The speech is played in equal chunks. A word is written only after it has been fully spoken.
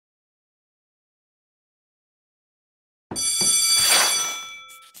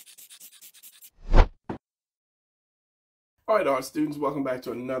All right, art students, welcome back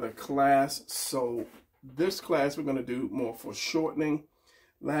to another class. So this class, we're going to do more foreshortening.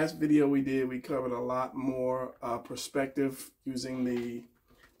 Last video we covered a lot more perspective using the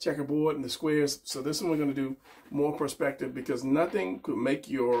checkerboard and the squares. So this one we're going to do more perspective because nothing could make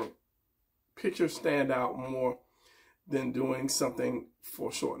your picture stand out more than doing something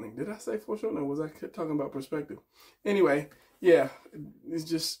foreshortening. Did I say foreshortening? Was I talking about perspective? Anyway, yeah, it's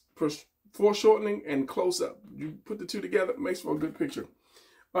just foreshortening and close-up. You put the two together, it makes for a good picture.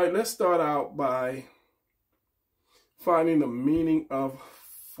 All right, let's start out by finding the meaning of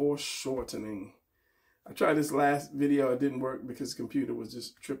foreshortening. I tried this last video, it didn't work because the computer was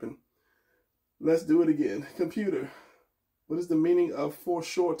just tripping. Let's do it again. Computer, what is the meaning of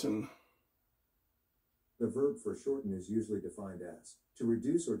foreshorten? The verb foreshorten is usually defined as to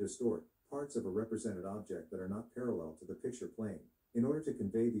reduce or distort parts of a represented object that are not parallel to the picture plane, in order to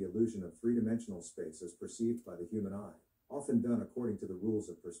convey the illusion of three-dimensional space as perceived by the human eye, often done according to the rules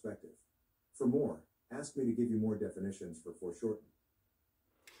of perspective. For more, ask me to give you more definitions for foreshorten.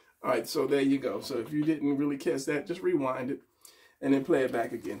 All right, so there you go. So if you didn't really catch that, just rewind it and then play it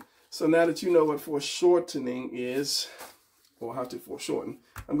back again. So now that you know what foreshortening is, or how to foreshorten,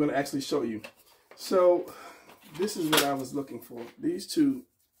 I'm going to actually show you. So this is what I was looking for. These two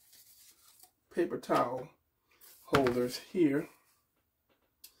paper towel holders here,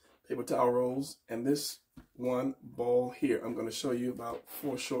 paper towel rolls, and this one ball here. I'm going to show you about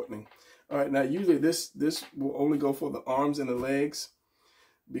foreshortening. All right, now usually this will only go for the arms and the legs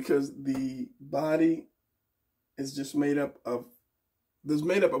because the body is just made up of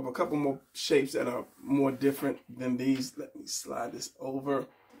a couple more shapes that are more different than these. Let me slide this over.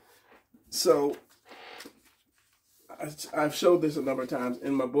 So I've showed this a number of times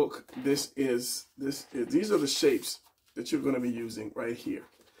in my book. These are the shapes that you're going to be using right here.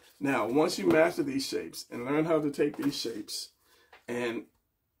 Now, once you master these shapes and learn how to take these shapes and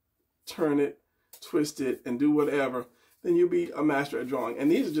turn it, twist it, and do whatever, then you'll be a master at drawing.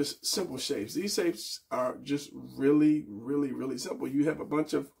 And these are just simple shapes. These shapes are just really, really, really simple. You have a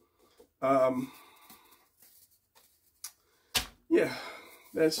bunch of, yeah,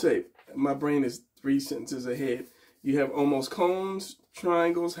 that shape. My brain is 3 sentences ahead. You have almost cones,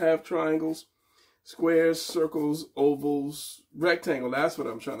 triangles, half triangles, squares, circles, ovals, rectangle. That's what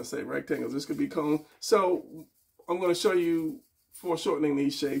I'm trying to say, rectangles. This could be cone. So I'm going to show you foreshortening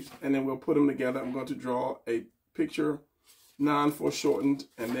these shapes, and then we'll put them together. I'm going to draw a picture, non-foreshortened,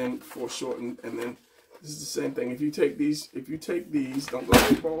 and then foreshortened, and then this is the same thing. If you take these, don't go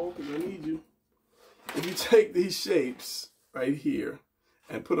to the ball because I need you. If you take these shapes right here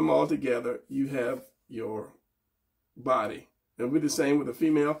and put them all together, you have your body. And we're the same with a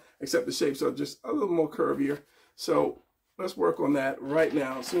female, except the shapes are just a little more curvier. So let's work on that right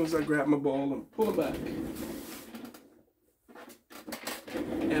now. As soon as I grab my ball and pull it back.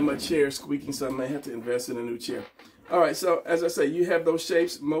 And my chair is squeaking, so I may have to invest in a new chair. All right, so as I say, you have those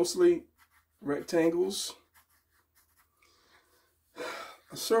shapes, mostly rectangles.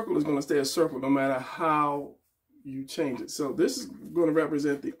 A circle is going to stay a circle no matter how you change it. So this is going to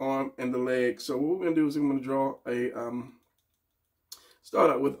represent the arm and the leg. So what we're going to do is we're going to draw a,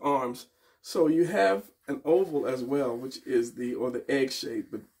 start out with arms. So you have an oval as well, which is the egg shape,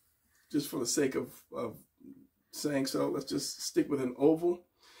 but just for the sake of saying so, let's just stick with an oval.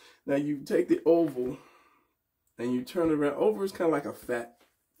 Now you take the oval and you turn it around. Oval is kind of like a fat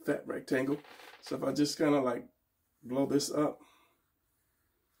rectangle. So if I just kind of like blow this up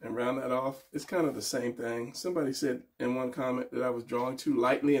and round that off, it's kind of the same thing. Somebody said in one comment that I was drawing too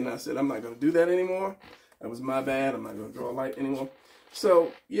lightly, and I said, I'm not going to do that anymore. That was my bad. I'm not going to draw light anymore.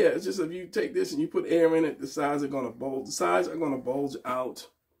 So yeah, it's just if you take this and you put air in it, the sides are going to bulge. The sides are going to bulge out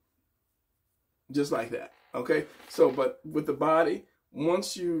just like that. Okay. So, but with the body,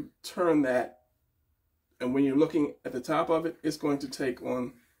 once you turn that, and when you're looking at the top of it, it's going to take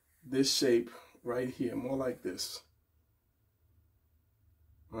on this shape right here, more like this.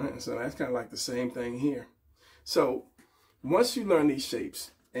 All right, so that's kind of like the same thing here. So once you learn these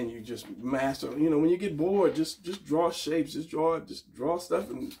shapes and you just master, when you get bored, just draw shapes, just draw stuff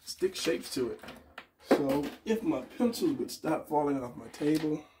and stick shapes to it. So if my pencils would stop falling off my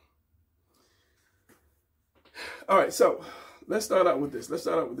table. All right, so let's start out with this. Let's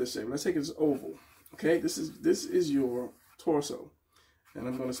start out with this shape. Let's take this oval. Okay, this is your torso. And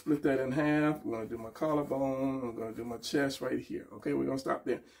I'm going to split that in half. I'm going to do my collarbone. I'm going to do my chest right here. Okay, we're going to stop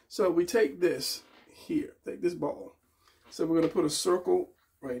there. So we take this here, take this ball. So we're going to put a circle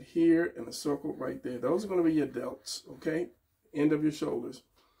right here and a circle right there. Those are going to be your delts, okay? End of your shoulders.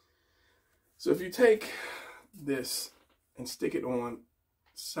 So if you take this and stick it on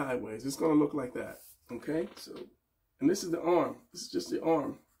sideways, it's going to look like that, okay? So And this is the arm. This is just the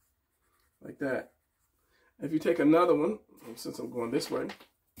arm, like that. If you take another one, since I'm going this way,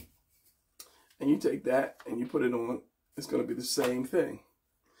 and you take that and you put it on, it's going to be the same thing.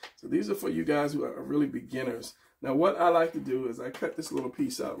 So these are for you guys who are really beginners. Now what I like to do is I cut this little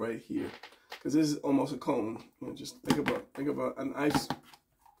piece out right here, because this is almost a cone. You know, just think about an ice,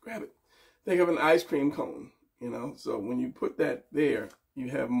 grab it. Think of an ice cream cone, you know. So when you put that there, you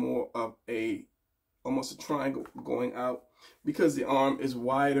have more of almost a triangle going out, because the arm is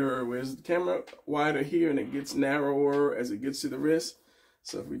wider, whereas the camera wider here, and it gets narrower as it gets to the wrist.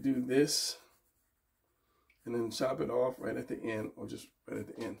 So if we do this and then chop it off right at the end, or just right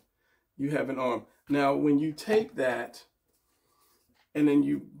at the end, you have an arm. Now when you take that and then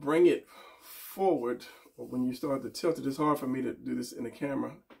you bring it forward, or when you start to tilt it, it's hard for me to do this in the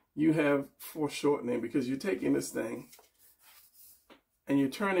camera, you have foreshortening, because you're taking this thing and you're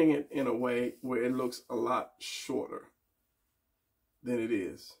turning it in a way where it looks a lot shorter than it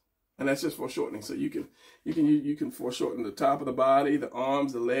is. And that's just foreshortening. So you can foreshorten the top of the body, the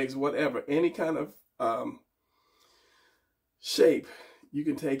arms, the legs, whatever, any kind of shape. You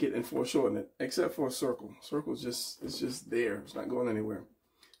can take it and foreshorten it, except for a circle. Circle's it's just there. It's not going anywhere.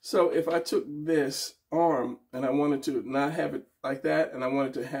 So if I took this arm and I wanted to not have it like that, and I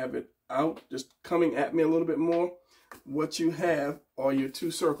wanted to have it out, just coming at me a little bit more, what you have are your two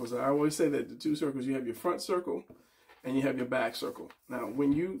circles. I always say that the two circles, you have your front circle and you have your back circle. Now,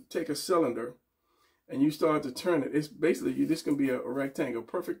 when you take a cylinder and you start to turn it, it's basically, this can be a rectangle,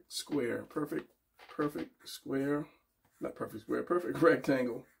 perfect square, perfect square, not perfect square, perfect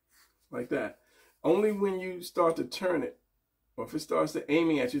rectangle, like that. Only when you start to turn it, or if it starts to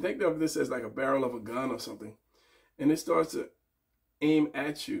aiming at you, think of this as like a barrel of a gun or something, and it starts to aim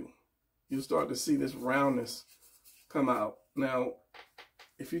at you, you'll start to see this roundness come out. Now,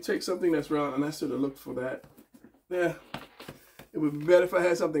 if you take something that's round, and I should have looked for that, yeah, it would be better if I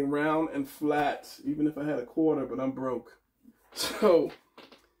had something round and flat, even if I had a quarter, but I'm broke. So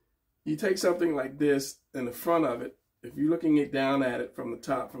you take something like this in the front of it. If you're looking it down at it from the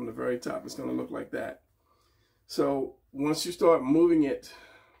top, from the very top, it's going to look like that. So once you start moving it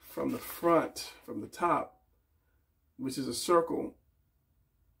from the front, from the top, which is a circle,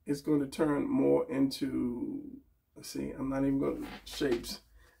 it's going to turn more into, let's see, I'm not even going to shapes.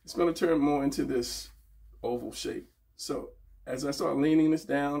 It's going to turn more into this oval shape. So as I start leaning this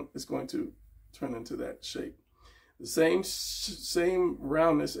down, it's going to turn into that shape. The same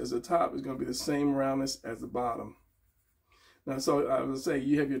roundness as the top is going to be the same roundness as the bottom. Now, so I would say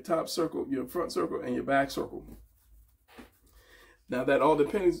you have your top circle, your front circle, and your back circle. Now that all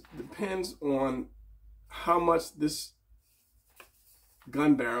depends on how much this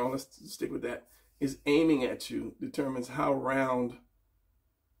gun barrel, let's stick with that, is aiming at you, determines how round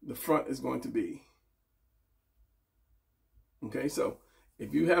the front is going to be. Okay, so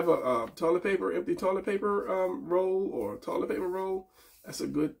if you have a toilet paper, empty toilet paper roll, or toilet paper roll, it's a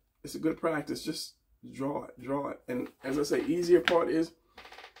good practice. Just draw it. And as I say, easier part is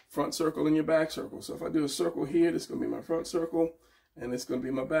front circle and your back circle. So if I do a circle here, this is going to be my front circle, and it's going to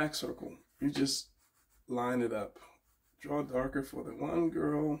be my back circle. You just line it up. Draw darker for the one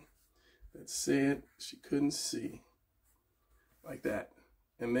girl that said she couldn't see, like that.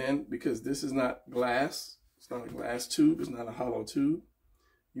 And then, because this is not glass, it's not a glass tube, it's not a hollow tube,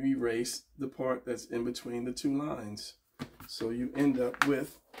 you erase the part that's in between the two lines. So you end up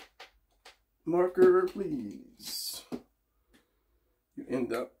with, marker please, you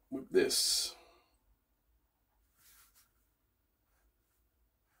end up with this.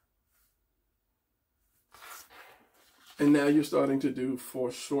 And now you're starting to do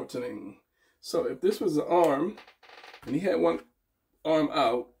foreshortening. So if this was the arm, and he had one arm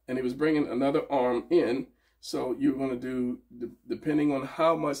out, and he was bringing another arm in, so you're going to do, depending on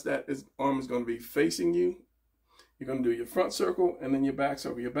how much that arm is going to be facing you, you're going to do your front circle and then your back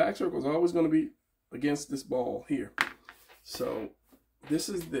circle. Your back circle is always going to be against this ball here. So this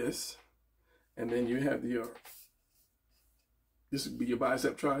is this, and then you have this would be your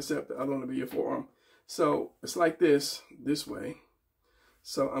bicep, tricep, the other one would be your forearm. So it's like this way.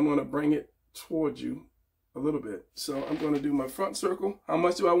 So I'm going to bring it towards you a little bit. So I'm going to do my front circle. How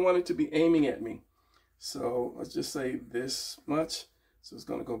much do I want it to be aiming at me? So let's just say this much. So it's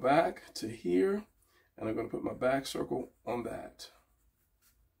going to go back to here, and I'm going to put my back circle on that.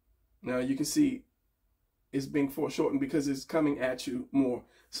 Now you can see it's being foreshortened because it's coming at you more.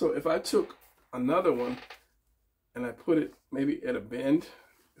 So if I took another one and I put it maybe at a bend,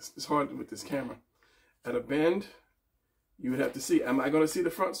 it's hard with this camera. At a bend, you would have to see, am I going to see the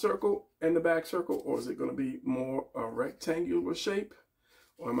front circle and the back circle, or is it going to be more a rectangular shape,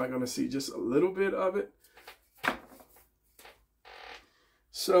 or am I going to see just a little bit of it?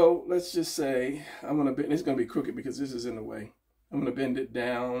 So let's just say I'm going to bend, it's going to be crooked because this is in the way. I'm going to bend it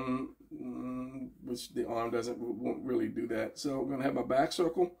down, which the arm won't really do that. So I'm going to have my back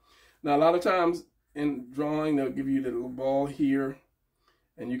circle. Now, a lot of times in drawing, they'll give you the little ball here,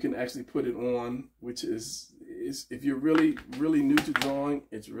 and you can actually put it on, which is if you're really, really new to drawing,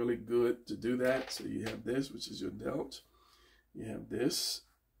 it's really good to do that. So you have this, which is your delt. You have this.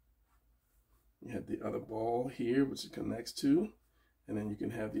 You have the other ball here, which it connects to. And then you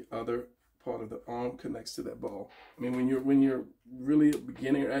can have the other part of the arm connects to that ball. I mean, when you're really a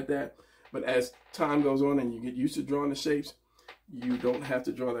beginner at that, but as time goes on and you get used to drawing the shapes, you don't have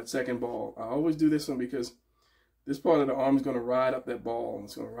to draw that second ball. I always do this one because this part of the arm is going to ride up that ball. And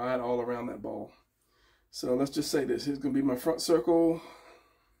it's going to ride all around that ball. So let's just say this. Here's going to be my front circle.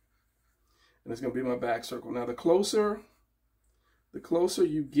 And it's going to be my back circle. Now, the closer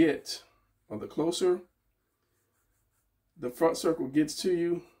you get, or the closer the front circle gets to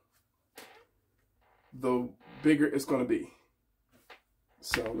you, the bigger it's going to be.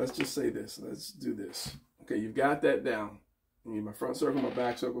 So let's just say this. Let's do this. Okay, you've got that down. You need my front circle, my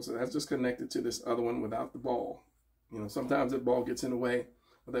back circle. So that's just connected to this other one without the ball. You know, sometimes that ball gets in the way,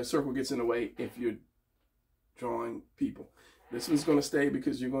 or that circle gets in the way if you're drawing people. This one's going to stay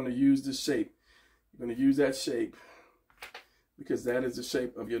because you're going to use this shape. You're going to use that shape because that is the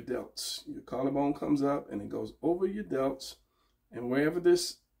shape of your delts. Your collarbone comes up and it goes over your delts. And wherever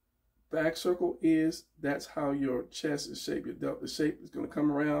this back circle is, that's how your chest is shaped. Your delt, the shape is going to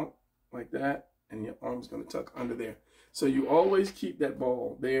come around like that, and your arm is going to tuck under there. So you always keep that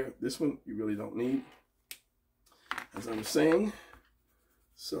ball there. This one you really don't need, as I was saying.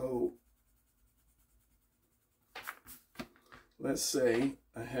 So let's say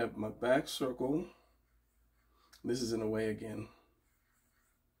I have my back circle. This is in the way again.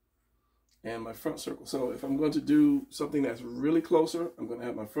 And my front circle. So if I'm going to do something that's really closer, I'm going to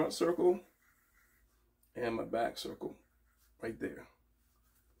have my front circle and my back circle right there.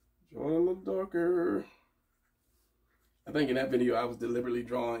 Draw it a little darker. I think in that video I was deliberately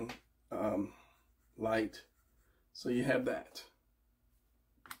drawing light. So you have that.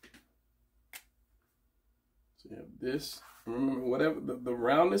 So you have this. Remember, whatever the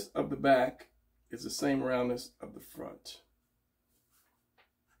roundness of the back is the same roundness of the front.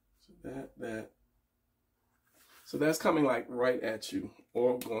 So that. So that's coming like right at you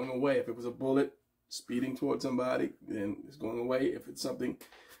or going away. If it was a bullet speeding towards somebody, then it's going away. If it's something,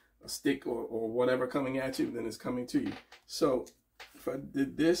 a stick or whatever coming at you, then it's coming to you. So if I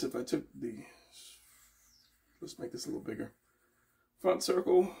did this, if I took the, let's make this a little bigger. Front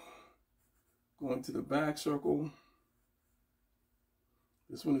circle, going to the back circle.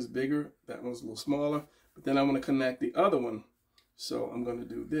 This one is bigger, that one's a little smaller, but then I want to connect the other one. So I'm going to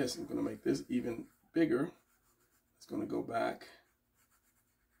do this. I'm going to make this even bigger. It's going to go back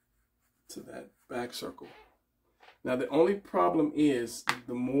to that back circle. Now the only problem is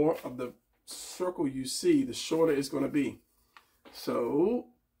the more of the circle you see, the shorter it's going to be. So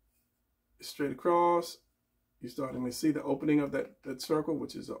straight across, you're starting to see the opening of that circle,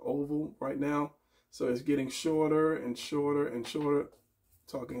 which is an oval right now. So it's getting shorter and shorter and shorter.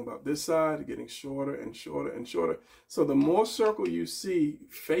 Talking about this side, getting shorter and shorter and shorter. So the more circle you see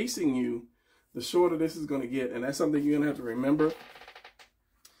facing you, the shorter this is going to get. And that's something you're going to have to remember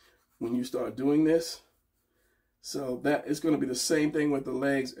when you start doing this. So that is going to be the same thing with the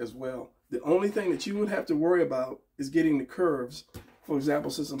legs as well. The only thing that you would have to worry about is getting the curves. For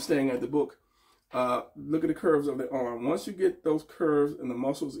example, since I'm staying at the book, look at the curves of the arm. Once you get those curves and the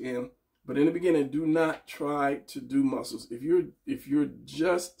muscles in, but in the beginning, do not try to do muscles. If you're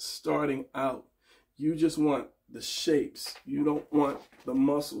just starting out, you just want the shapes. You don't want the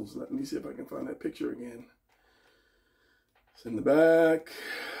muscles. Let me see if I can find that picture again. It's in the back.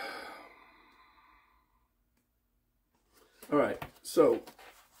 All right, so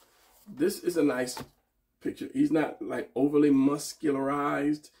this is a nice picture. He's not like overly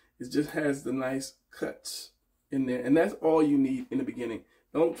muscularized. It just has the nice cuts in there. And that's all you need in the beginning.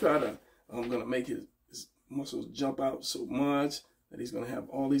 Don't try to, I'm going to make his muscles jump out so much that he's going to have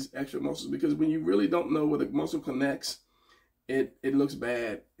all these extra muscles. Because when you really don't know where the muscle connects, it looks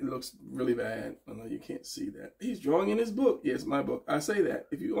bad. It looks really bad. I know you can't see that. He's drawing in his book. Yes, my book. I say that.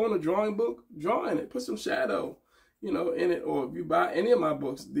 If you own a drawing book, draw in it. Put some shadow, you know, in it. Or if you buy any of my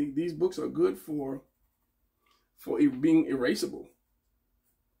books, these books are good for being erasable.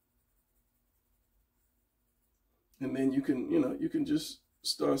 And then you can, you know, you can just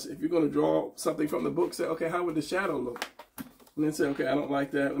start, if you're going to draw something from the book, say, okay, how would the shadow look? And then say, okay, I don't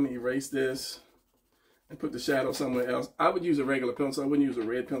like that. Let me erase this and put the shadow somewhere else. I would use a regular pencil. I wouldn't use a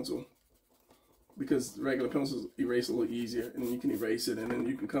red pencil because regular pencils erase a little easier, and you can erase it, and then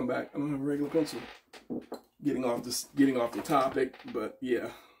you can come back. I don't have a regular pencil. Getting off the topic, but yeah,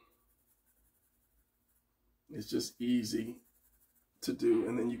 it's just easy to do,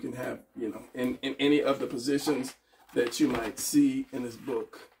 and then you can have, you know, in any of the positions that you might see in this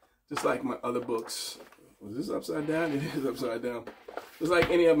book, just like my other books. Was this upside down? It is upside down. Just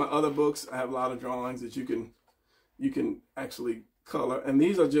like any of my other books, I have a lot of drawings that you can actually color, and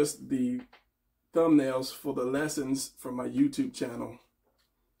these are just the thumbnails for the lessons from my YouTube channel.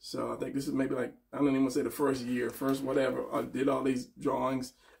 So I think this is maybe like, I don't even want to say the first whatever, I did all these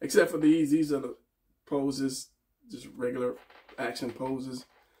drawings, except for these. These are the poses, just regular action poses.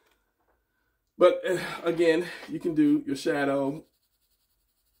 But again, you can do your shadow.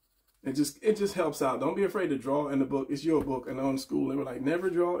 It just helps out. Don't be afraid to draw in the book. It's your book. I know in school they were like, never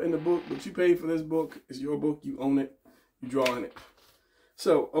draw in the book, but you paid for this book. It's your book. You own it. You draw in it.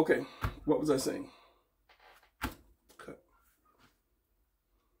 So, okay, what was I saying? Cut.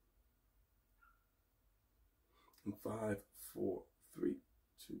 In 5, 4, 3,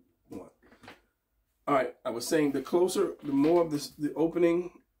 2, 1. All right, I was saying the closer, the more of the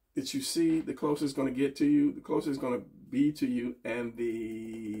opening that you see, the closer it's going to get to you, the closer it's going to be to you, and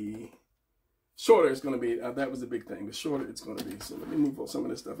the shorter it's going to be. That was the big thing, the shorter it's going to be. So let me move some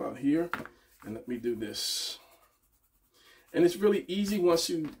of this stuff out here, and let me do this. And it's really easy once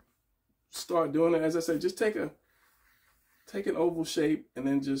you start doing it. As I said, just take an oval shape, and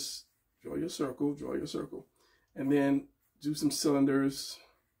then just draw your circle, and then do some cylinders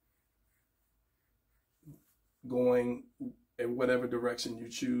going in whatever direction you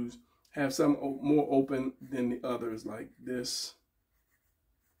choose. Have some more open than the others, like this.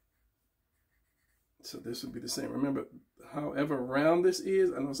 So this would be the same. Remember, however round this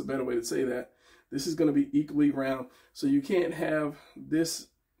is, I know it's a better way to say that, this is going to be equally round. So you can't have this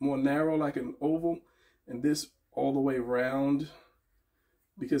more narrow like an oval and this all the way round,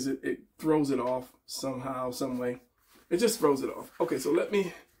 because it throws it off somehow, some way. It just throws it off. Okay, so let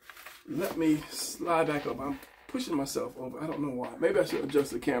me slide back up. I'm pushing myself over. I don't know why. Maybe I should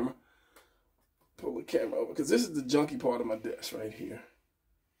adjust the camera. Pull the camera over, because this is the junky part of my desk right here.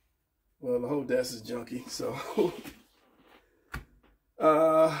 Well, the whole desk is junky, so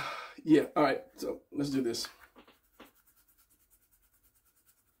yeah. All right, so let's do this.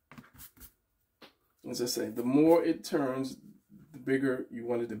 As I say, the more it turns, the bigger you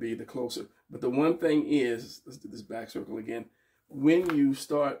want it to be, the closer. But the one thing is, let's do this back circle again. When you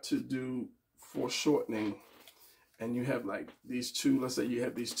start to do foreshortening, and you have like these two, let's say you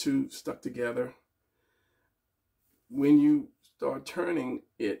have these two stuck together. When you start turning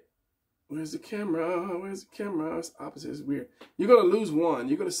it, where's the camera? Where's the camera? It's opposite. It's weird. You're going to lose one.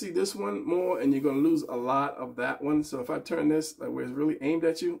 You're going to see this one more, and you're going to lose a lot of that one. So if I turn this, like where it's really aimed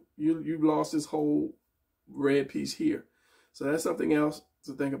at you, you've lost this whole red piece here. So that's something else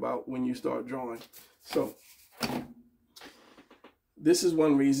to think about when you start drawing. So this is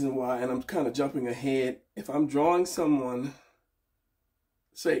one reason why, and I'm kind of jumping ahead. If I'm drawing someone,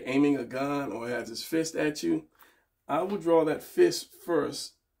 say aiming a gun or has his fist at you, I would draw that fist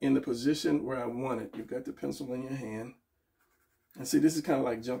first in the position where I want it. You've got the pencil in your hand. And see, this is kind of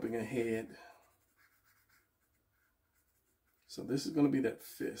like jumping ahead. So this is going to be that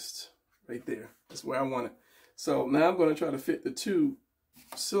fist right there. That's where I want it. So now I'm going to try to fit the two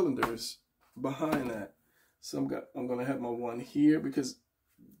cylinders behind that. So I'm going to have my one here, because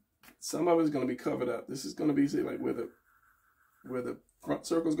some of it is going to be covered up. This is going to be, say, like where the front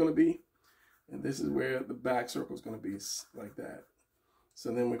circle is going to be. And this is where the back circle is going to be, like that.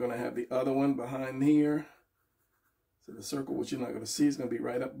 So then we're going to have the other one behind here. So the circle, which you're not going to see, is going to be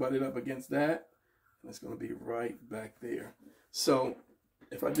right up, butted up against that. And it's going to be right back there. So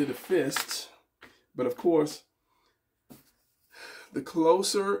if I did a fist, but of course, the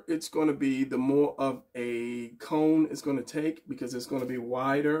closer it's going to be, the more of a cone it's going to take, because it's going to be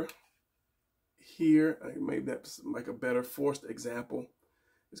wider here. Maybe that's like a better forced example.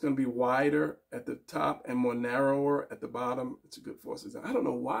 It's going to be wider at the top and more narrower at the bottom. It's a good force example. I don't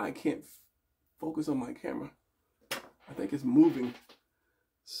know why I can't focus on my camera. I think it's moving.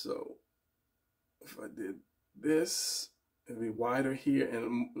 So if I did this, it'd be wider here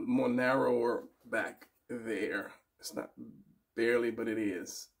and more narrower back there. It's not barely, but it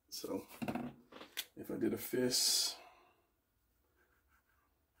is. So if I did a fist,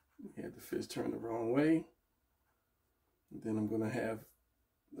 you had the fist turned the wrong way. And then I'm going to have,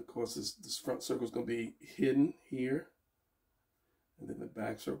 of course, this front circle is going to be hidden here. And then the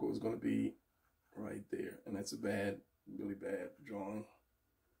back circle is going to be right there. And that's a bad, really bad drawing.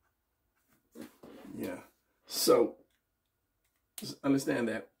 Yeah. So just understand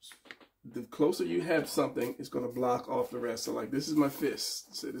that the closer you have something, it's going to block off the rest. So like this is my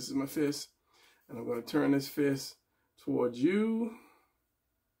fist. So this is my fist. And I'm going to turn this fist towards you.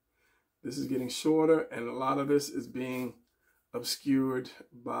 This is getting shorter, and a lot of this is being obscured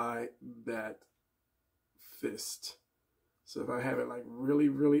by that fist. So if I have it like really,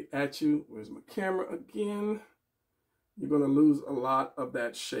 really at you, where's my camera again? You're going to lose a lot of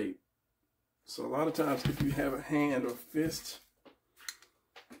that shape. So a lot of times if you have a hand or fist,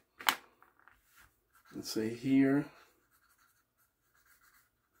 let's say here,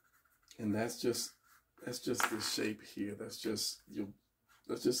 and that's just this shape here. That's just your,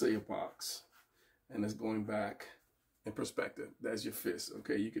 let's just say a box, and it's going back in perspective. That's your fist.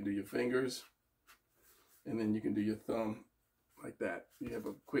 Okay, you can do your fingers, and then you can do your thumb like that. You have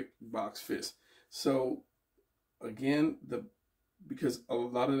a quick box fist. So again, because a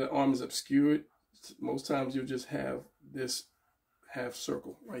lot of the arm is obscured, most times you'll just have this half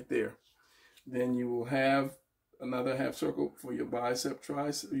circle right there. Then you will have another half circle for your bicep,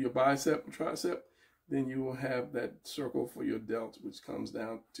 tricep, your bicep and tricep. Then you will have that circle for your delt, which comes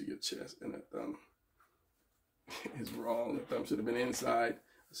down to your chest. And that thumb is wrong. The thumb should have been inside.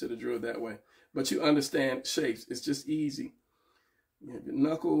 I should have drew it that way. But you understand shapes. It's just easy. You have your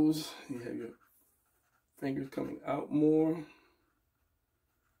knuckles. You have your fingers coming out more.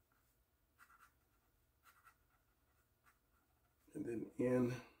 And then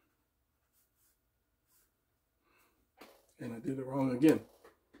in. And I did it wrong again.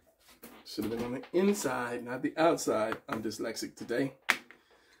 Should have been on the inside, not the outside. I'm dyslexic today.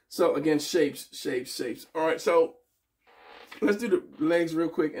 So again, shapes, shapes, shapes. All right, so let's do the legs real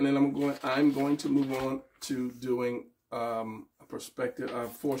quick, and then I'm going to move on to doing a perspective,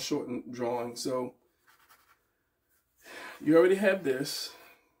 foreshortened drawing. So you already have this.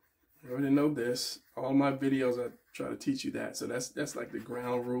 You already know this. All my videos, I try to teach you that. So that's like the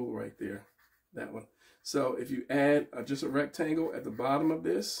ground rule right there, that one. So if you add just a rectangle at the bottom of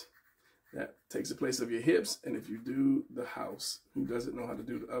this, that takes the place of your hips. And if you do the house, who doesn't know how to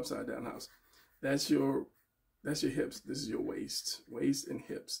do the upside down house? That's your hips. This is your waist and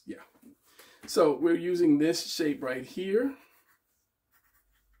hips. Yeah. So we're using this shape right here,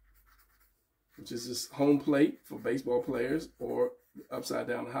 which is this home plate for baseball players, or upside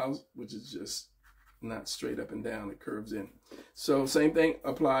down house, which is just not straight up and down. It curves in. So same thing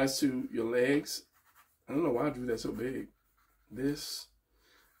applies to your legs. I don't know why I drew that so big. This,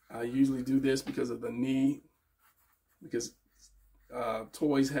 I usually do this because of the knee, because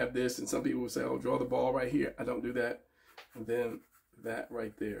toys have this, and some people will say, oh, draw the ball right here. I don't do that. And then that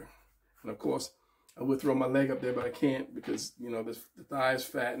right there. And of course, I would throw my leg up there, but I can't because, you know, the thigh is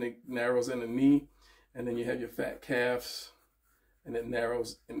fat and it narrows in the knee. And then you have your fat calves, and it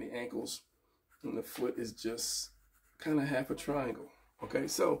narrows in the ankles. And the foot is just kind of half a triangle. Okay,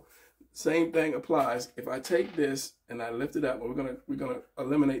 so same thing applies. If I take this and I lift it up, we're gonna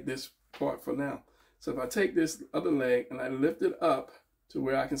eliminate this part for now. So if I take this other leg and I lift it up to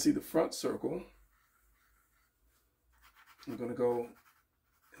where I can see the front circle, I'm gonna go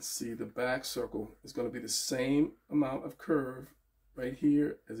and see the back circle. It's gonna be the same amount of curve right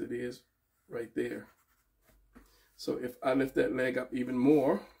here as it is right there. So if I lift that leg up even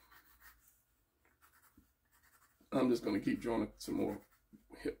more, I'm just gonna keep drawing some more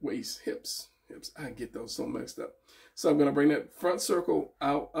waist, hips. I get those so mixed up. So I'm going to bring that front circle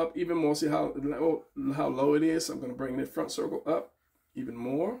up even more. See how low it is? So I'm going to bring that front circle up even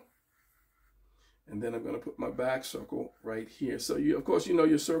more. And then I'm going to put my back circle right here. So you, of course, you know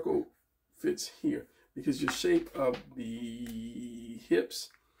your circle fits here because your shape of the hips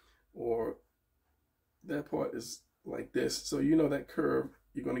or that part is like this. So you know that curve,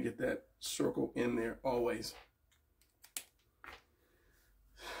 you're going to get that circle in there always.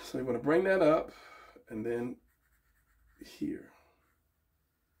 So you want to bring that up and then here.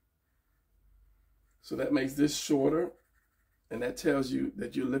 So that makes this shorter, and that tells you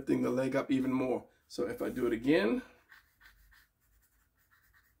that you're lifting the leg up even more. So if I do it again,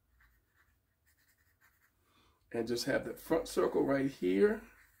 and just have the front circle right here,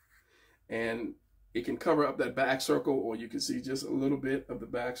 and it can cover up that back circle, or you can see just a little bit of the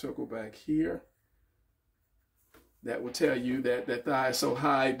back circle back here. That will tell you that that thigh is so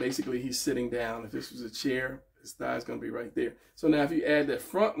high, basically he's sitting down. If this was a chair, his thigh is going to be right there. So now if you add that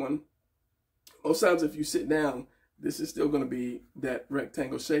front one, most times if you sit down, this is still going to be that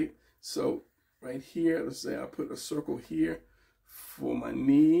rectangle shape. So right here, let's say I put a circle here for my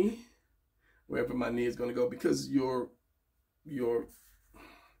knee, wherever my knee is going to go, because your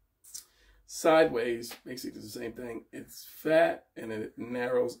sideways, basically the same thing. It's fat and it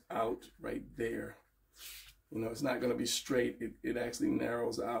narrows out right there. You know, it's not going to be straight. It actually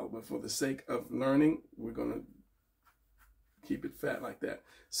narrows out. But for the sake of learning, we're going to keep it fat like that.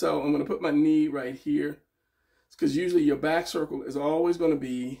 So I'm going to put my knee right here, because usually your back circle is always going to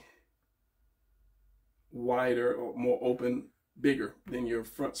be wider or more open, bigger than your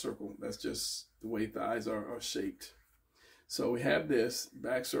front circle. That's just the way thighs are shaped. So we have this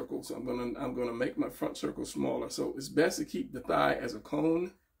back circle. So I'm gonna make my front circle smaller. So it's best to keep the thigh as a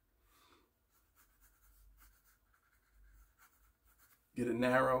cone. Get it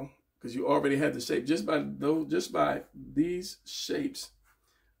narrow, because you already have the shape. Just by these shapes,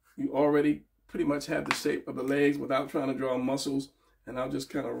 you already pretty much have the shape of the legs without trying to draw muscles. And I'll just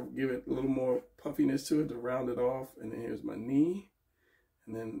kind of give it a little more puffiness to it to round it off. And then here's my knee,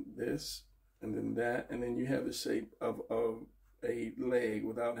 and then this, and then that, and then you have the shape of a leg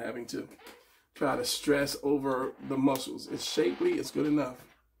without having to try to stress over the muscles. It's shapely, it's good enough.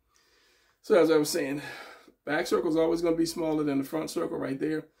 So as I was saying, back circle is always going to be smaller than the front circle right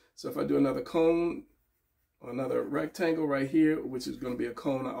there. So if I do another cone or another rectangle right here, which is going to be a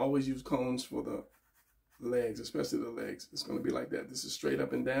cone, I always use cones for the legs, especially the legs. It's going to be like that. This is straight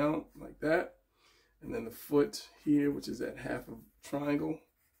up and down like that. And then the foot here, which is that half of triangle,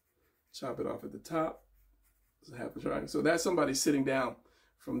 chop it off at the top. It's a half a triangle. So that's somebody sitting down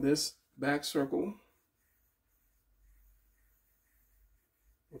from this back circle,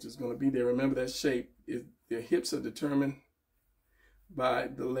 which is going to be there. Remember that shape, their hips are determined by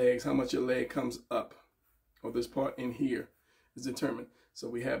the legs. How much your leg comes up, or this part in here is determined. So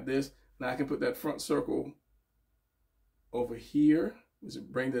we have this. Now I can put that front circle over here, which will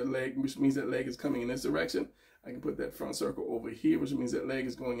bring that leg, which means that leg is coming in this direction. I can put that front circle over here, which means that leg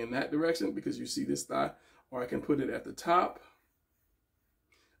is going in that direction, because you see this thigh. Or I can put it at the top.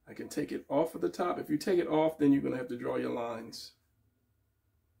 I can take it off of the top. If you take it off, then you're going to have to draw your lines.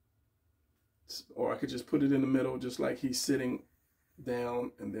 Or I could just put it in the middle, just like he's sitting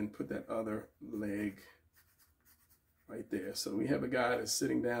down, and then put that other leg right there. So we have a guy that's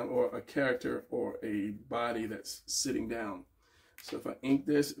sitting down, or a character or a body that's sitting down. So if I ink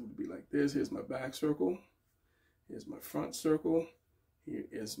this, it would be like this. Here's my back circle. Here's my front circle. Here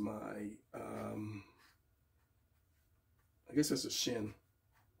is my, I guess that's a shin.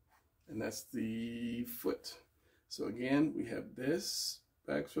 And that's the foot. So again, we have this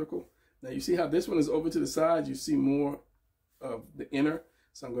back circle. Now you see how this one is over to the side. You see more of the inner.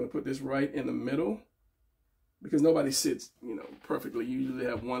 So I'm going to put this right in the middle, because nobody sits, you know, perfectly. You usually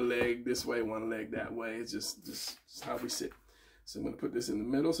have one leg this way, one leg that way. It's just how we sit. So I'm going to put this in the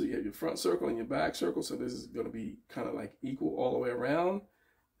middle. So you have your front circle and your back circle. So this is going to be kind of like equal all the way around.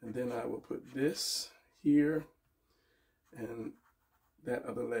 And then I will put this here and that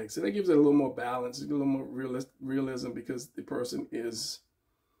other leg. So that gives it a little more balance, a little more realism, because the person is,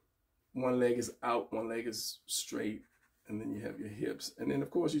 one leg is out, one leg is straight, and then you have your hips. And then of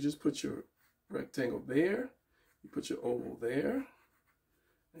course you just put your rectangle there, you put your oval there,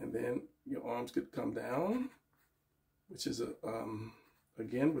 and then your arms could come down, which is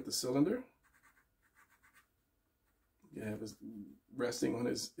again with the cylinder. You have his resting on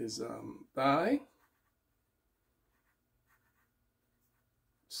his thigh.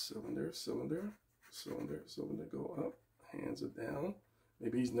 Cylinder, cylinder, cylinder, cylinder, go up, hands are down.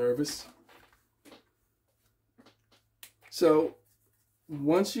 Maybe he's nervous. So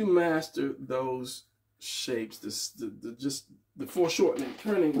once you master those shapes, just the foreshortening,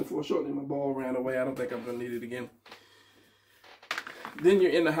 turning the foreshortening, my ball ran away. I don't think I'm gonna need it again. Then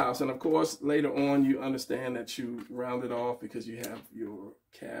you're in the house, and of course later on you understand that you round it off, because you have your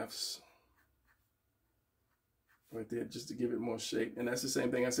calves right there, just to give it more shape. And that's the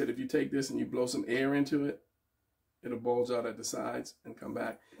same thing I said. If you take this and you blow some air into it, it'll bulge out at the sides and come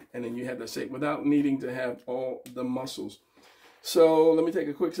back, and then you have the shape without needing to have all the muscles. So let me take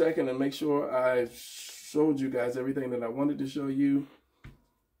a quick second and make sure I showed you guys everything that I wanted to show you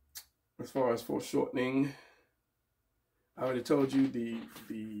as far as foreshortening. I already told you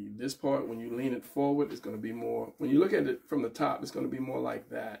this part, when you lean it forward, it's going to be more, when you look at it from the top, it's going to be more like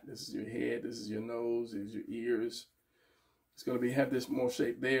that. This is your head, this is your nose, this is your ears. It's going to have this more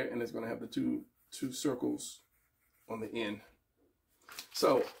shape there, and it's going to have the two circles on the end.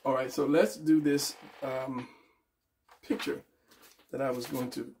 So, all right, so let's do this picture that I was going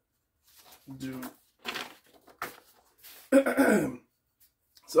to do.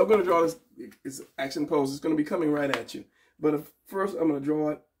 So I'm going to draw this action pose. It's going to be coming right at you. But first, I'm going to draw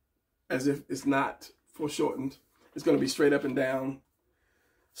it as if it's not foreshortened. It's going to be straight up and down.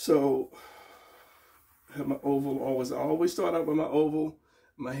 So I have my oval always. I always start out with my oval.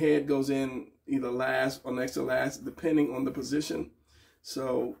 My head goes in either last or next to last, depending on the position.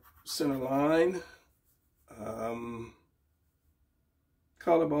 So center line,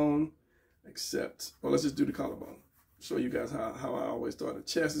 collarbone, except, well, let's just do the collarbone. Show you guys how I always thought the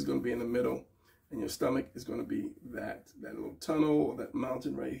chest is going to be in the middle, and your stomach is going to be that little tunnel or that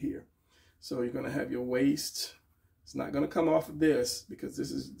mountain right here. So you're going to have your waist. It's not going to come off of this because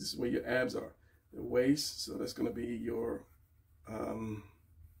this is where your abs are. The waist, so that's going to be your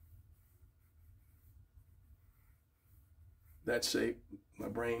that shape, my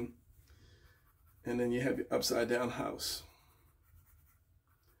brain. And then you have your upside down house.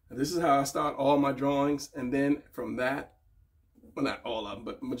 And this is how I start all my drawings. And then from that, well, not all of them,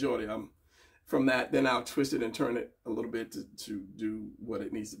 but majority of them, from that, then I'll twist it and turn it a little bit to do what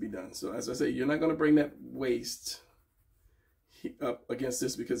it needs to be done. So as I say, you're not going to bring that waist up against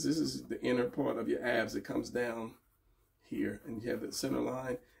this because this is the inner part of your abs that comes down here. And you have the center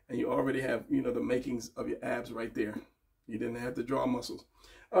line. And you already have, you know, the makings of your abs right there. You didn't have to draw muscles.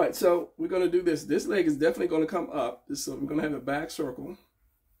 All right, so we're going to do this. This leg is definitely going to come up. So we're going to have a back circle.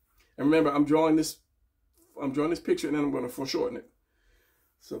 And remember, I'm drawing this picture, and then I'm going to foreshorten it.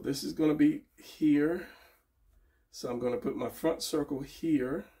 So this is going to be here. So I'm going to put my front circle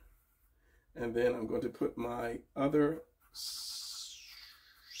here. And then I'm going to put my other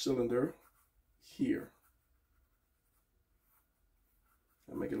cylinder here.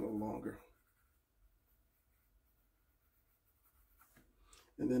 I'll make it a little longer.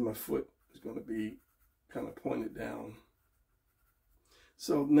 And then my foot is going to be kind of pointed down.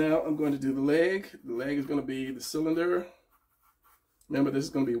 So now I'm going to do the leg. The leg is going to be the cylinder. Remember, this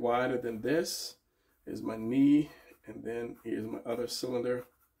is going to be wider than this. Here's my knee, and then here's my other cylinder.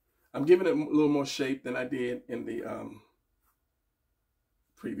 I'm giving it a little more shape than I did in the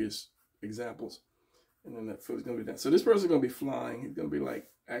previous examples. And then that foot is going to be down. So this person is going to be flying. He's going to be like,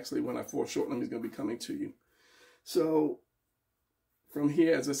 actually, when I foreshorten him, he's going to be coming to you. So from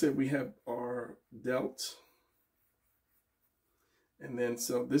here, as I said, we have our delt. And then,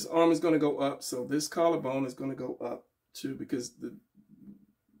 so this arm is going to go up. So this collarbone is going to go up too, because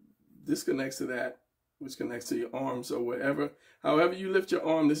this connects to that, which connects to your arm. So however you lift your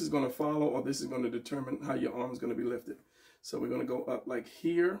arm, this is going to follow, or this is going to determine how your arm is going to be lifted. So we're going to go up like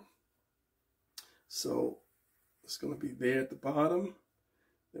here. So it's going to be there at the bottom.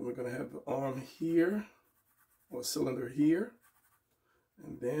 Then we're going to have the arm here, or cylinder here.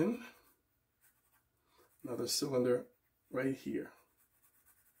 And then another cylinder right here.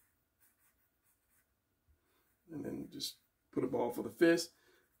 And then just put a ball for the fist.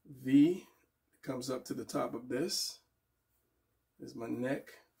 V comes up to the top of this. There's my neck.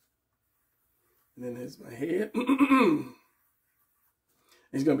 And then there's my head.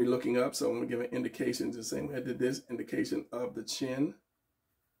 He's going to be looking up, so I'm going to give an indication the same way I did this, indication of the chin.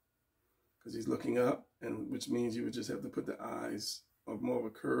 Because he's looking up, and which means you would just have to put the eyes of more of a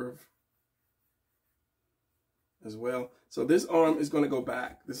curve as well. So this arm is going to go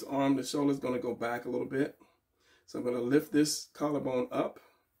back. This arm, the shoulder is going to go back a little bit. So I'm going to lift this collarbone up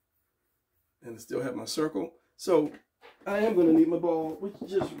and still have my circle. So I am going to need my ball, which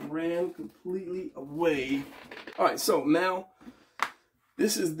just ran completely away. All right, so now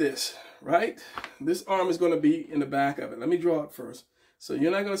this is this, right? This arm is going to be in the back of it. Let me draw it first. So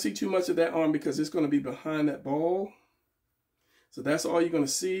you're not going to see too much of that arm because it's going to be behind that ball. So that's all you're going to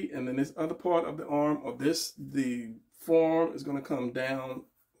see. And then this other part of the arm of this, the forearm is going to come down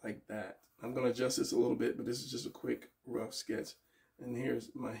like that. I'm going to adjust this a little bit, but this is just a quick rough sketch. And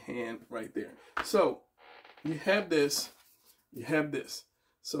here's my hand right there. So you have this, you have this.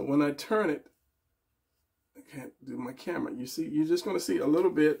 So when I turn it, I can't do my camera. You see, you're just going to see a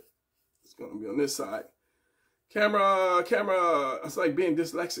little bit. It's going to be on this side. Camera. It's like being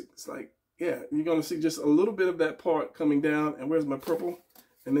dyslexic. It's like, yeah, you're going to see just a little bit of that part coming down. And where's my purple?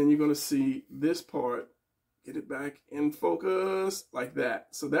 And then you're going to see this part. Get it back in focus like that.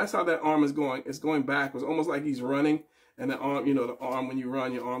 So that's how that arm is going. It's going backwards, almost like he's running. And the arm, you know, the arm, when you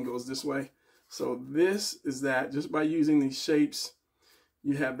run, your arm goes this way. So this is that. Just by using these shapes,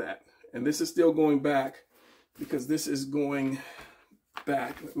 you have that. And this is still going back because this is going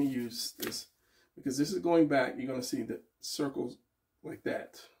back. Let me use this. Because this is going back, you're going to see the circles like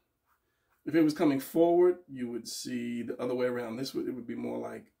that. If it was coming forward, you would see the other way around. It would be more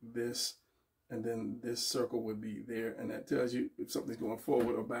like this. And then this circle would be there. And that tells you if something's going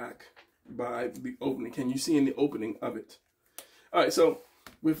forward or back by the opening. Can you see in the opening of it? All right, so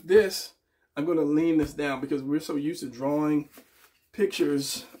with this, I'm going to lean this down because we're so used to drawing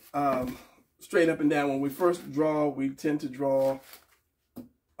pictures straight up and down. When we first draw, we tend to draw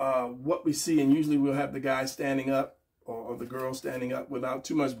what we see. And usually we'll have the guy standing up or the girl standing up without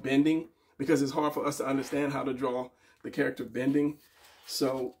too much bending because it's hard for us to understand how to draw the character bending.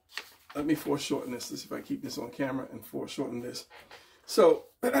 So let me foreshorten this. Let's see if I keep this on camera and foreshorten this. So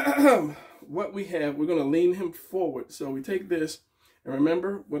what we have, we're going to lean him forward. So we take this, and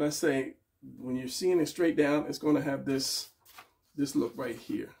remember what I say, when you're seeing it straight down, it's going to have this look right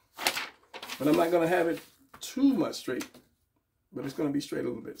here. But I'm not going to have it too much straight, but it's going to be straight a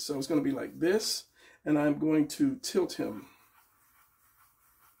little bit. So it's going to be like this, and I'm going to tilt him.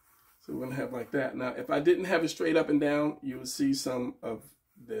 So we're going to have like that. Now, if I didn't have it straight up and down, you would see some of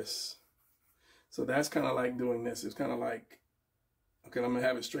this. So that's kind of like doing this. It's kind of like, okay, I'm going to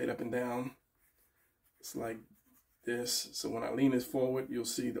have it straight up and down. It's like this. So when I lean this forward, you'll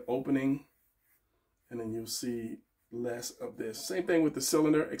see the opening, and then you'll see less of this. Same thing with the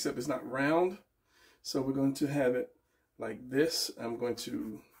cylinder, except it's not round. So we're going to have it like this. I'm going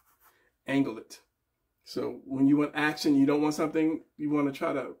to angle it. So when you want action, you don't want something, you want to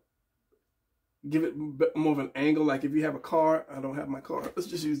try to give it more of an angle. Like if you have a car, I don't have my car. Let's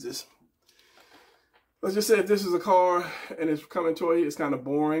just use this. Let's just say if this is a car and it's coming toward you, it's kind of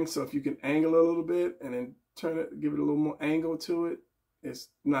boring. So if you can angle it a little bit and then turn it, give it a little more angle to it, it's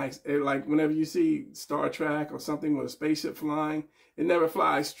nice. Like whenever you see Star Trek or something with a spaceship flying, it never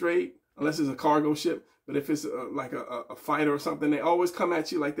flies straight unless it's a cargo ship. But if it's like a fighter or something, they always come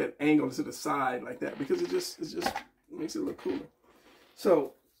at you like that angle to the side like that, because it just makes it look cooler.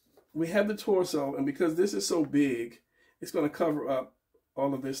 So we have the torso, and because this is so big, it's going to cover up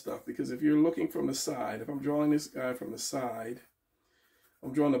all of this stuff. Because if you're looking from the side, if I'm drawing this guy from the side,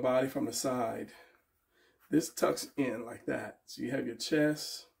 I'm drawing the body from the side, this tucks in like that. So you have your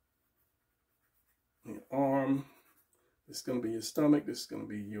chest, your arm, this is going to be your stomach, this is going to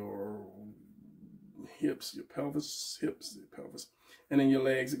be your hips, your pelvis, hips, your pelvis, and then your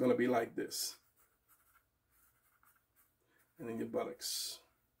legs are going to be like this, and then your buttocks.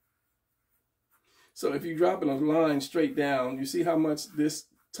 So if you drop in a line straight down, you see how much this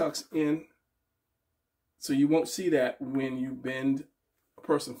tucks in? So you won't see that when you bend a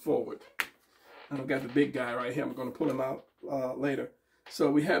person forward. I've got the big guy right here. I'm going to pull him out later.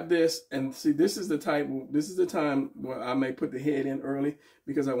 So we have this, and see, this is the time where I may put the head in early,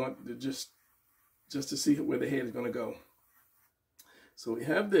 because I want to just to see where the head is going to go. So we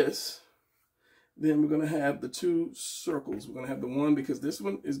have this. Then we're going to have the two circles. We're going to have the one, because this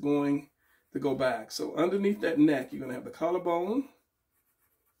one is going to go back. So underneath that neck, you're going to have the collarbone.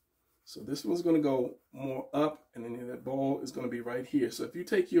 So this one's going to go more up, and then that ball is going to be right here. So if you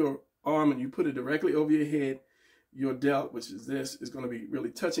take your arm and you put it directly over your head, your delt, which is this, is going to be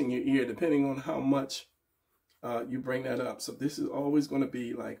really touching your ear, depending on how much you bring that up. So this is always going to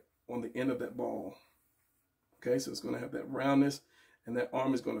be like on the end of that ball. Okay, so it's going to have that roundness, and that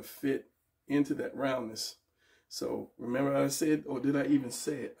arm is going to fit into that roundness. So remember I said, or did I even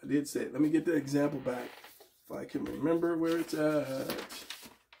say it? I did say it. Let me get the example back if I can remember where it's at.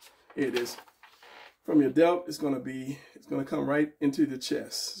 Here it is. From your delt, it's going to come right into the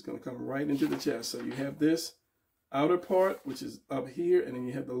chest. It's going to come right into the chest. So you have this outer part, which is up here, and then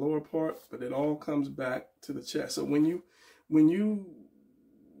you have the lower part, but it all comes back to the chest. So when you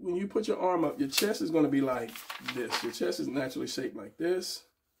put your arm up, your chest is going to be like this. Your chest is naturally shaped like this.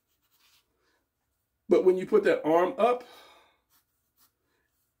 But when you put that arm up,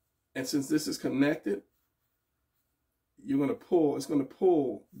 and since this is connected, you're going to pull, it's going to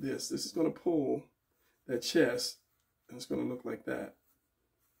pull this. This is going to pull that chest, and it's going to look like that.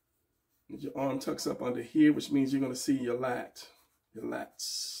 And your arm tucks up under here, which means you're going to see your lats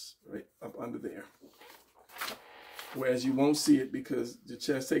right up under there. Whereas you won't see it because your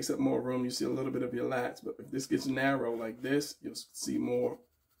chest takes up more room. You see a little bit of your lats, but if this gets narrow like this, you'll see more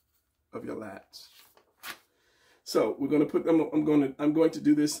of your lats. So we're going to put them, I'm going to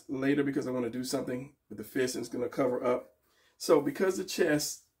do this later because I want to do something with the fist, and it's going to cover up. So because the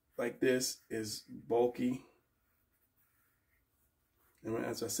chest like this is bulky, and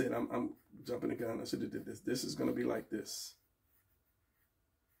as I said, I'm jumping the gun. I should have did this. This is going to be like this.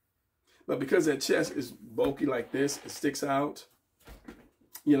 But because that chest is bulky like this, it sticks out,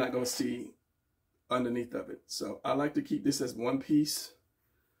 you're not going to see underneath of it. So I like to keep this as one piece.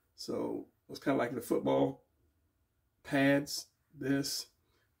 So it's kind of like the football pads, this,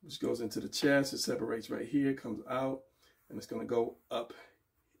 which goes into the chest. It separates right here, comes out, and it's going to go up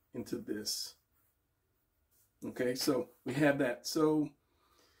into this. Okay, so we have that. So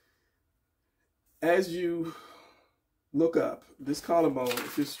as you look up, this collarbone,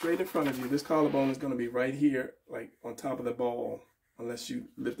 if it's straight in front of you, this collarbone is going to be right here, like on top of the ball, unless you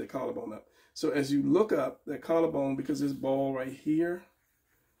lift the collarbone up. So as you look up, that collarbone, because this ball right here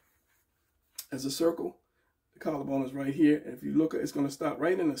as a circle, the collarbone is right here. And if you look, it's going to stop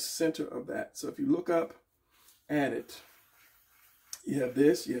right in the center of that. So if you look up at it, You have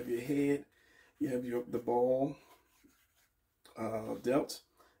this, you have your head, you have the ball delt,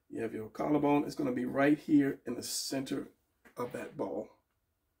 you have your collarbone. It's going to be right here in the center of that ball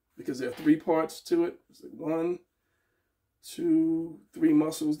because there are 3 parts to it. It's like 1, 2, 3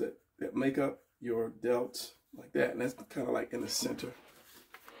 muscles that make up your delt like that, and that's kind of like in the center.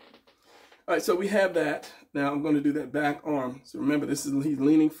 All right, so we have that. Now I'm going to do that back arm. So remember, he's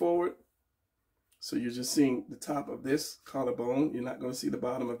leaning forward. So you're just seeing the top of this collarbone. You're not going to see the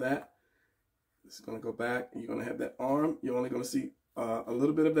bottom of that. This is going to go back, and you're going to have that arm. You're only going to see a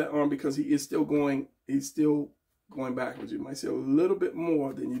little bit of that arm because he's still going backwards. You might see a little bit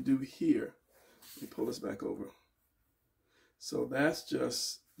more than you do here. Let me pull this back over. So that's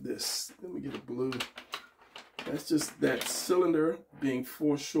just this. Let me get a blue. That's just that cylinder being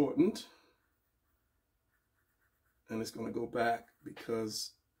foreshortened. And it's going to go back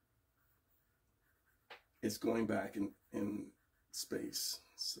because it's going back in space.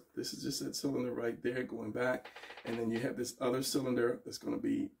 So this is just that cylinder right there going back. And then you have this other cylinder that is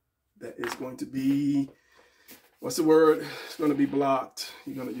going to be, what's the word? It's going to be blocked.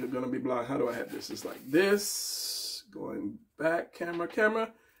 You're going to be blocked. How do I have this? It's like this, going back,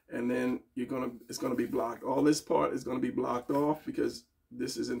 camera, and then it's going to be blocked. All this part is going to be blocked off because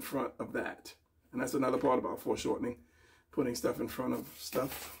this is in front of that. And that's another part about foreshortening, putting stuff in front of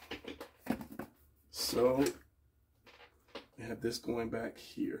stuff. So we have this going back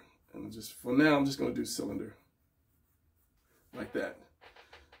here. And for now, I'm just going to do cylinder like that.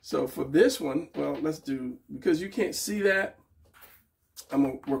 So for this one, well, because you can't see that, I'm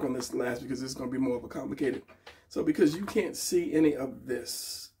going to work on this last because it's going to be more of a complicated. So because you can't see any of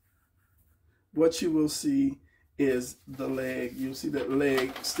this, what you will see is the leg. You'll see that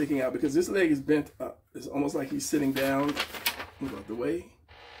leg sticking out because this leg is bent up. It's almost like he's sitting down. Move out the way.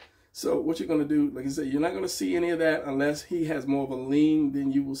 So what you're going to do, like I said, you're not going to see any of that unless he has more of a lean.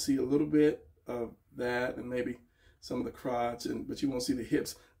 Then you will see a little bit of that and maybe some of the crotch, but you won't see the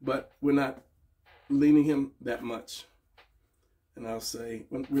hips. But we're not leaning him that much. And I'll say,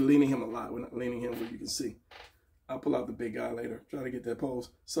 we're leaning him a lot. We're not leaning him where you can see. I'll pull out the big guy later, try to get that pose.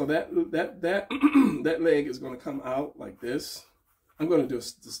 So that that leg is going to come out like this. I'm going to do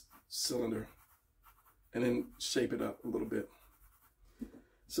this cylinder and then shape it up a little bit.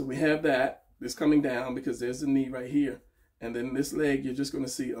 So we have that. This coming down because there's the knee right here. And then this leg, you're just going to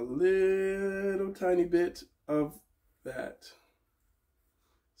see a little tiny bit of that.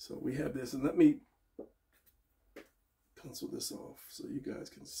 So we have this. And let me pencil this off so you guys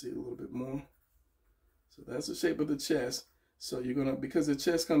can see a little bit more. So that's the shape of the chest. So you're going to, because the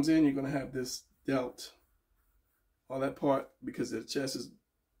chest comes in, you're going to have this delt. All that part, because the chest is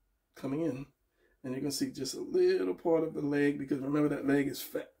coming in. And you're going to see just a little part of the leg, because remember that leg is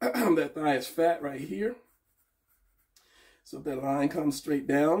fat. That thigh is fat right here. So if that line comes straight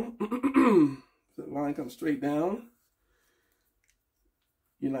down,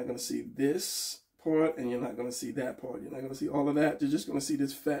 you're not going to see this part, and you're not going to see that part. You're not going to see all of that. You're just going to see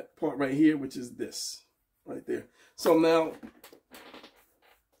this fat part right here, which is this right there. So now,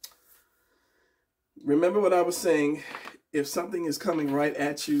 remember what I was saying. If something is coming right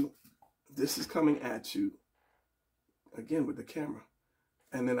at you, this is coming at you, again, with the camera.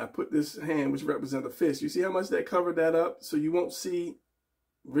 And then I put this hand, which represents a fist. You see how much that covered that up? So you won't see,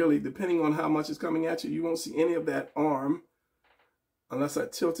 really, depending on how much is coming at you, you won't see any of that arm unless I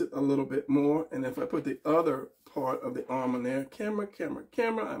tilt it a little bit more. And if I put the other part of the arm on there, camera,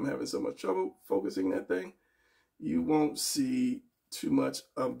 I'm having so much trouble focusing that thing. You won't see too much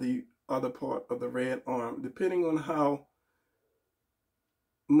of the other part of the red arm, depending on how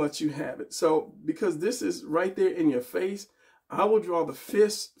much you have it. So because this is right there in your face, I will draw the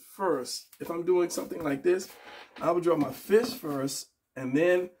fist first. If I'm doing something like this, I will draw my fist first, and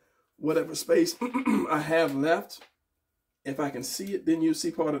then whatever space I have left, if I can see it, then you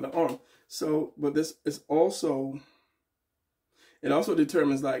see part of the arm. So, but this is also, it also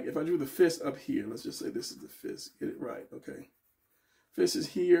determines, like, if I drew the fist up here, let's just say this is the fist, get it right, okay. Fist is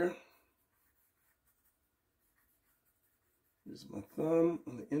here. Here's my thumb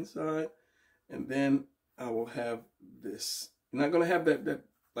on the inside, and then I will have this. You're not going to have that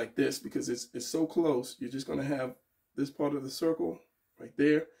like this because it's so close. You're just going to have this part of the circle right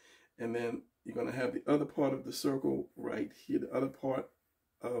there, and then you're going to have the other part of the circle right here, the other part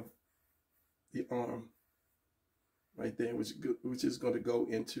of the arm right there, which is going to go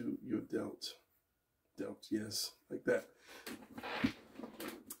into your delt. Yes, like that.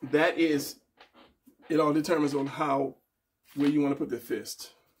 That is, it all determines on where you want to put the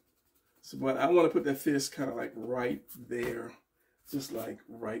fist. So, but I want to put that fist kind of like right there, just like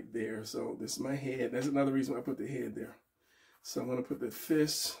right there. So this is my head. That's another reason why I put the head there. So I'm going to put the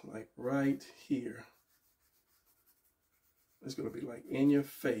fist like right here. It's going to be like in your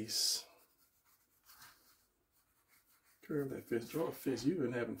face. Curve that fist, draw a fist. You've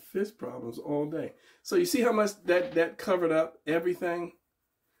been having fist problems all day. So you see how much that covered up everything?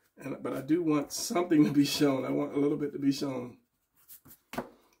 But I do want something to be shown. I want a little bit to be shown.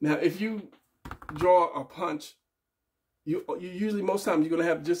 Now, if you draw a punch, you usually, most times, you're going to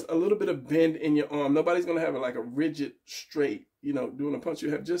have just a little bit of bend in your arm. Nobody's going to have it like a rigid, straight, you know, doing a punch. You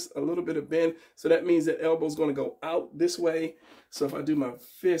have just a little bit of bend. So that means that elbow's going to go out this way. So if I do my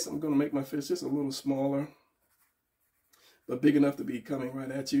fist, I'm going to make my fist just a little smaller, but big enough to be coming right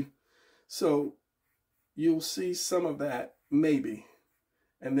at you. So you'll see some of that, maybe.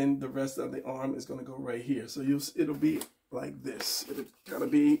 And then the rest of the arm is going to go right here. So it'll be like this. It'll kind of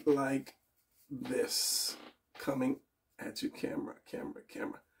be like this, coming at you, camera.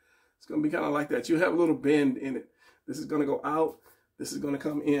 It's going to be kind of like that. You have a little bend in it. This is going to go out. This is going to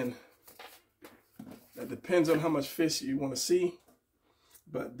come in. That depends on how much fish you want to see.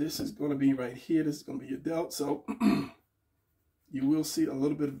 But this is going to be right here. This is going to be your delt. So you will see a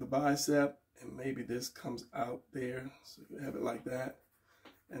little bit of the bicep. And maybe this comes out there. So you have it like that.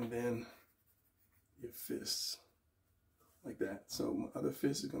 And then your fists like that. So my other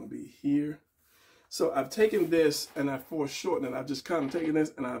fist is going to be here. So I've taken this and I've foreshortened it. I've just kind of taken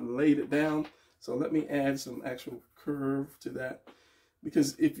this and I've laid it down. So let me add some actual curve to that.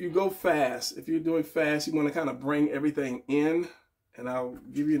 Because if you go fast, if you're doing fast, you want to kind of bring everything in. And I'll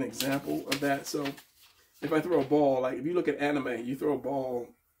give you an example of that. So if I throw a ball, like if you look at anime, you throw a ball,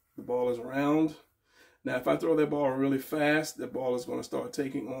 the ball is round. Now, if I throw that ball really fast, the ball is going to start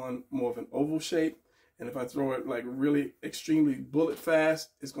taking on more of an oval shape. And if I throw it like really extremely bullet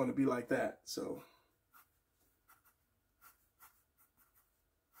fast, it's going to be like that. So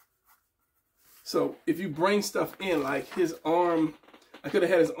if you bring stuff in, like his arm, I could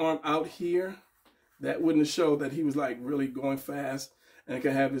have had his arm out here. That wouldn't show that he was like really going fast. And I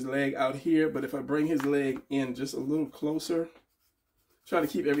could have his leg out here. But if I bring his leg in just a little closer, try to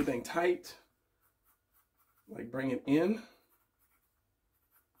keep everything tight, like bring it in.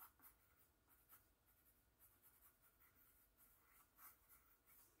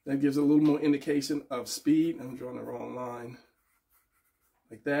 That gives a little more indication of speed. I'm drawing the wrong line.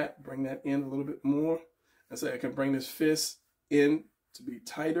 Like that, bring that in a little bit more. And so I can bring this fist in to be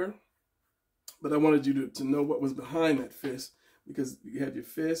tighter. But I wanted you to know what was behind that fist, because you had your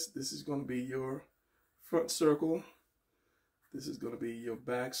fist. This is going to be your front circle. This is going to be your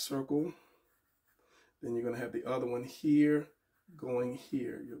back circle. Then you're going to have the other one here going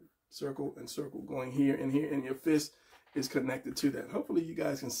here. Your circle and circle going here and here. And your fist is connected to that. Hopefully you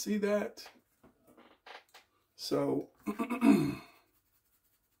guys can see that. So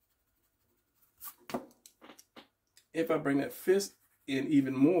if I bring that fist in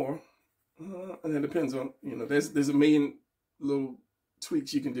even more, and it depends on, you know, there's a million little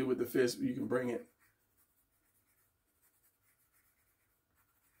tweaks you can do with the fist. You can bring it.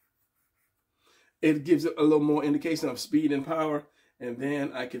 It gives it a little more indication of speed and power. And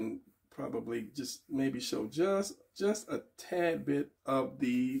then I can probably just maybe show just a tad bit of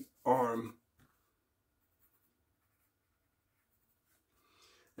the arm.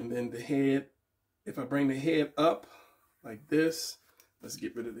 And then the head, if I bring the head up like this, let's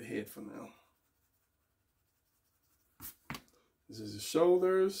get rid of the head for now. This is the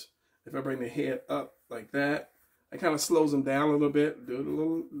shoulders. If I bring the head up like that, it kind of slows him down a little bit. Do it a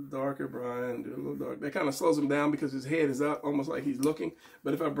little darker, Brian. Do it a little darker. That kind of slows him down because his head is up, almost like he's looking.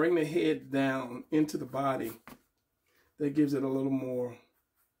 But if I bring the head down into the body, that gives it a little more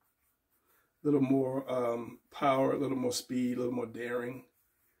power, a little more speed, a little more daring.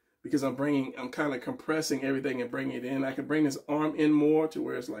 Because I'm kind of compressing everything and bringing it in. I can bring this arm in more to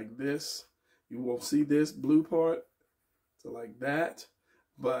where it's like this. You won't see this blue part. So like that.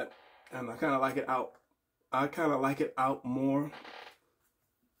 But I kind of like it out. I kind of like it out more.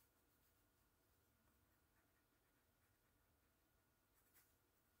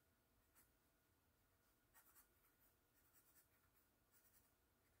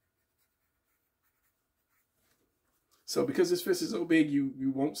 So because this fist is so big,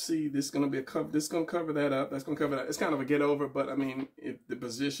 you won't see this. Going to be a cover. This is going to cover that up. That's going to cover that. It's kind of a get over, but I mean, if the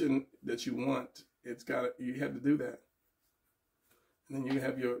position that you want, you have to do that. And then you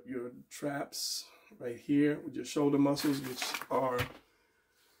have your traps right here with your shoulder muscles, which are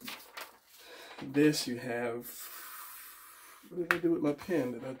this. You have, what did I do with my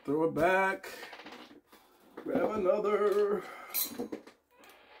pen? Did I throw it back? Grab another.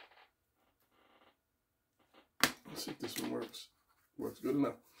 Let's see if this one works. Works good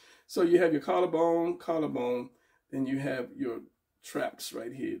enough. So you have your collarbone. then you have your traps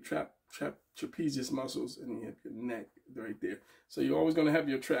right here, trapezius muscles, and you have your neck right there. So you're always going to have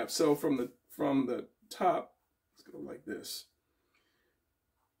your traps. So from the top, let's go like this.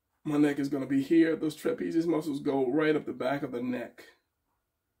 My neck is going to be here. Those trapezius muscles go right up the back of the neck,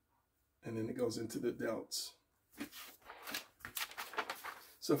 and then it goes into the delts.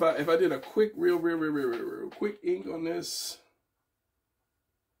 So if I did a quick, real quick ink on this.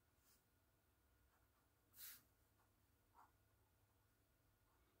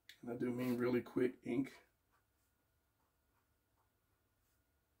 And I do mean really quick ink.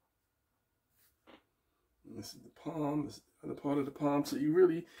 And this is the palm, this is the other part of the palm. So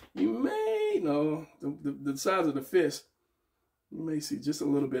you may know the size of the fist. You may see just a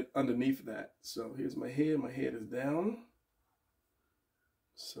little bit underneath that. So here's my head is down.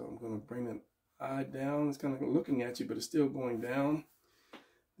 So I'm going to bring the eye down. It's kind of looking at you, but it's still going down.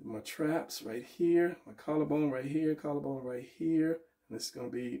 My traps right here, my collarbone right here, collarbone right here. And this is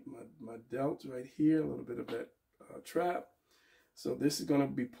going to be my delt right here, a little bit of that trap. So this is going to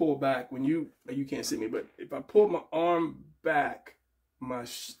be pulled back. When you can't see me, but if I pull my arm back,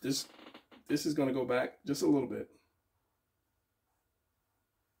 this is going to go back just a little bit.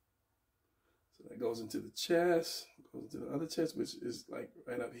 So that goes into the chest, goes into the other chest, which is like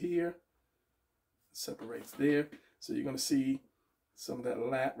right up here. Separates there. So you're going to see some of that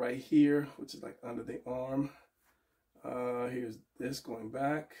lat right here, which is like under the arm. Here's this going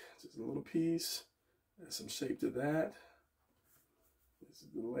back, just a little piece. There's some shape to that. This is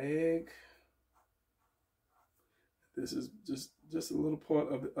the leg. This is just a little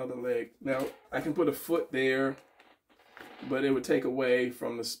part of the other leg. Now I can put a foot there, but it would take away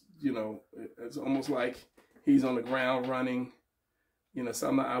from this. You know, it's almost like he's on the ground running. You know,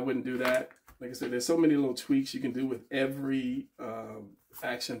 so I wouldn't do that. Like I said, there's so many little tweaks you can do with every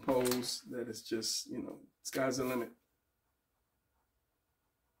action pose that it's just, you know, sky's the limit.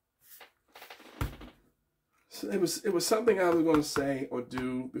 So it was something I was going to say or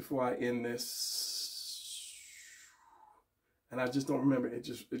do before I end this, and I just don't remember. It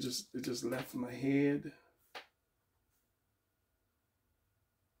just left my head.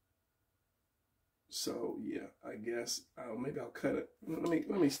 So yeah, I guess maybe I'll cut it.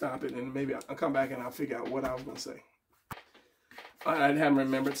 Let me stop it, and maybe I'll come back and I'll figure out what I was going to say. I haven't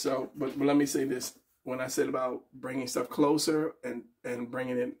remembered. So, but let me say this. When I said about bringing stuff closer and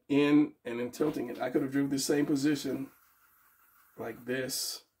bringing it in and then tilting it, I could have drew the same position like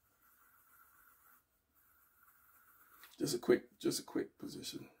this. Just a quick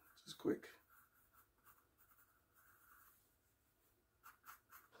position, just quick.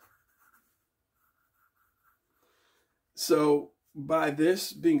 So by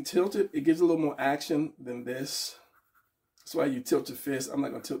this being tilted, it gives a little more action than this. That's why you tilt your fist. I'm not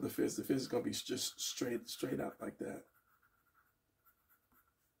going to tilt the fist. The fist is going to be just straight out like that.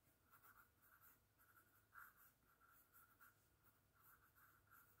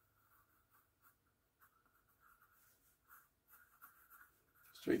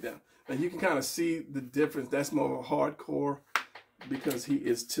 Straight down. Now you can kind of see the difference. That's more of a hardcore because he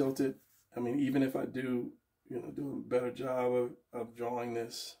is tilted. I mean, even if I do, you know, do a better job of drawing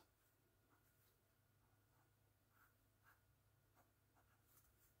this.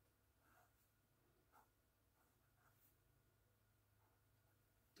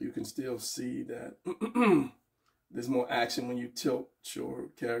 You can still see that there's more action when you tilt your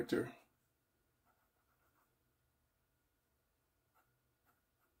character.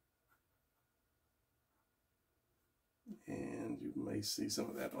 And you may see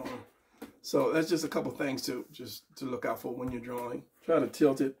some of that on. So that's just a couple things to look out for when you're drawing. Try to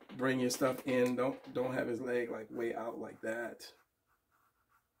tilt it, bring your stuff in. Don't have his leg like way out like that.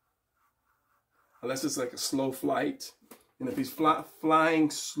 Unless it's like a slow flight. And if he's flying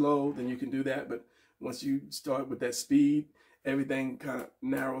slow, then you can do that. But once you start with that speed, everything kind of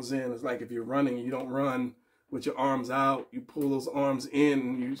narrows in. It's like if you're running, you don't run with your arms out. You pull those arms in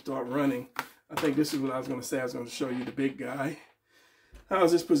and you start running. I think this is what I was going to say. I was going to show you the big guy.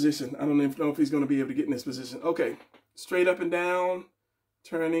 How's this position? I don't even know if he's going to be able to get in this position. Okay, straight up and down,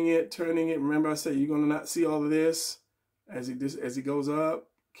 turning it. Remember I said you're going to not see all of this as he goes up.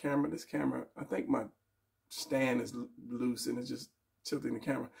 This camera, I think my stand is loose and it's just tilting the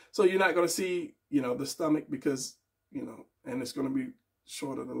camera. So you're not going to see, you know, the stomach because, you know, and it's going to be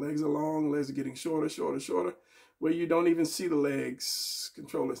shorter. The legs are long, legs are getting shorter, where you don't even see the legs.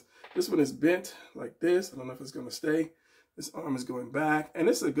 Control this. This one is bent like this. I don't know if it's going to stay. This arm is going back, and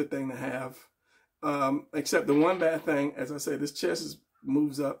this is a good thing to have. Except the one bad thing, as I say, this chest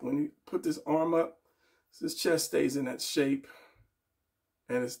moves up. When you put this arm up, this chest stays in that shape.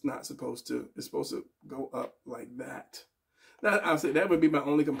 and it's not supposed to. It's supposed to go up like that. Now, I'll say that would be my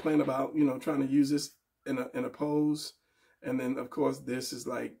only complaint about, you know, trying to use this in a pose. And then, of course, this is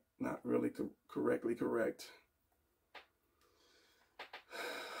like not really correctly correct.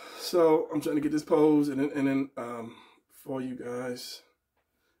 So I'm trying to get this pose, and then for you guys,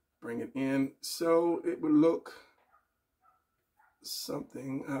 bring it in so it would look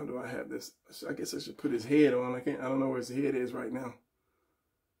something. How do I have this? I guess I should put his head on. I don't know where his head is right now.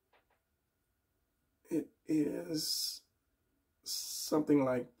 It is something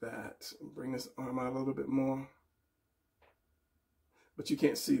like that. Bring this arm out a little bit more. But you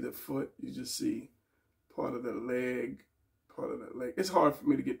can't see the foot. You just see part of the leg, part of that leg. It's hard for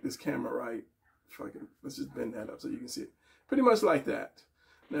me to get this camera right. If I can, let's just bend that up so you can see it. Pretty much like that.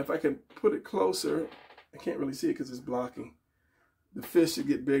 Now, if I can put it closer, I can't really see it because it's blocking. The fist should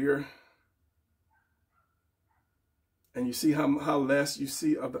get bigger. And you see how less you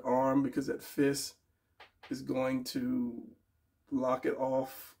see of the arm, because that fist is going to block it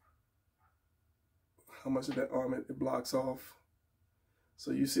off. How much of that arm it blocks off.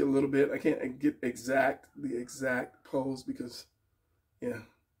 So you see a little bit. I can't get the exact pose because, yeah.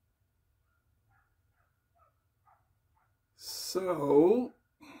 So,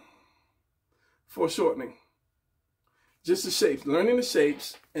 foreshortening. Just the shapes, learning the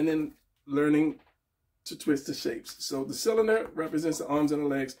shapes, and then learning to twist the shapes. So the cylinder represents the arms and the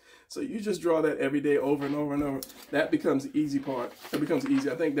legs. So you just draw that every day over and over and over. That becomes the easy part. It becomes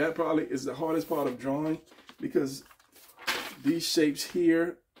easy. I think that probably is the hardest part of drawing, because these shapes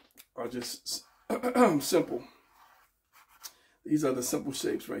here are just simple. These are the simple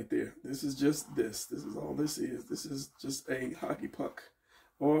shapes right there. This is just this. This is all this is. This is just a hockey puck,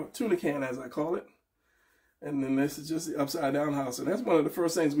 or tuna can as I call it. And then this is just the upside down house. And that's one of the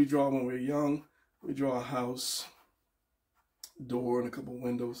first things we draw when we're young. We draw a house, door, and a couple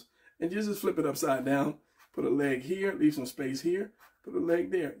windows. And you just flip it upside down. Put a leg here, leave some space here. Put a leg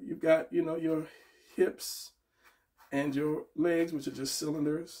there. You've got, you know, your hips and your legs, which are just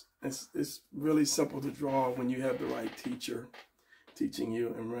cylinders. It's really simple to draw when you have the right teacher teaching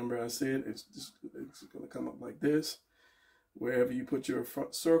you. And remember I said it's going to come up like this. Wherever you put your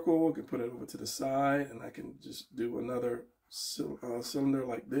front circle, you can put it over to the side, and I can just do another cylinder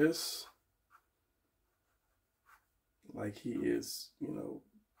like this. Like he is, you know,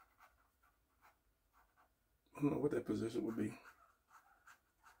 I don't know what that position would be.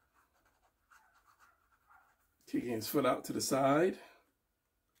 Kicking his foot out to the side.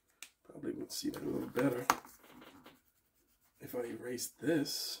 Probably would see that a little better if I erase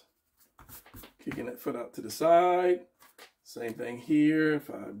this. Kicking that foot out to the side. Same thing here. If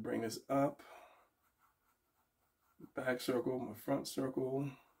I bring this up, back circle, my front circle,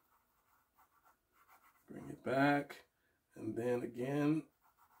 bring it back, and then again,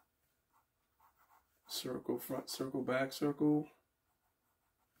 circle, front circle, back circle.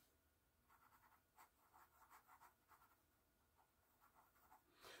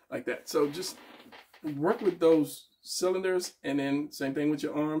 Like that. So just work with those cylinders, and then same thing with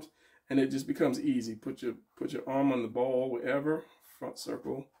your arms, and it just becomes easy. Put your arm on the ball wherever. Front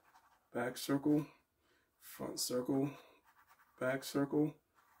circle, back circle, front circle, back circle,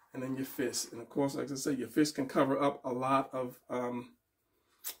 and then your fist. And of course, like I said, your fist can cover up a lot of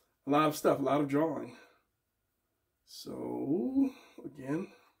stuff, a lot of drawing. So again,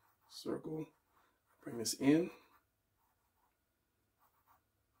 circle, bring this in.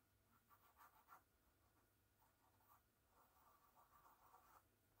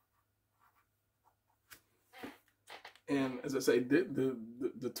 And as I say,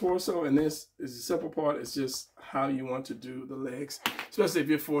 the torso and this is the simple part. It's just how you want to do the legs, especially if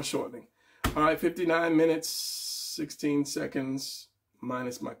you're foreshortening. All right, 59 minutes, 16 seconds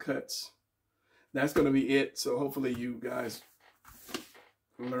minus my cuts. That's going to be it. So hopefully you guys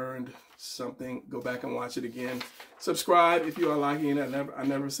learned something. Go back and watch it again. Subscribe if you are liking it. I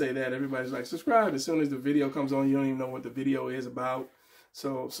never say that. Everybody's like, subscribe. As soon as the video comes on, you don't even know what the video is about.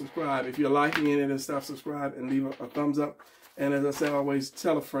 So subscribe. If you're liking it and stuff, subscribe and leave a thumbs up. And as I say, always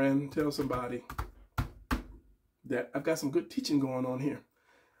tell a friend, tell somebody that I've got some good teaching going on here.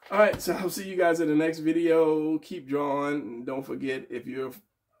 All right, so I'll see you guys in the next video. Keep drawing. And don't forget, if you're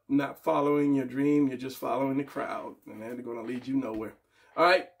not following your dream, you're just following the crowd. And they're going to lead you nowhere. All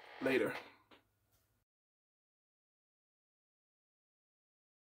right, later.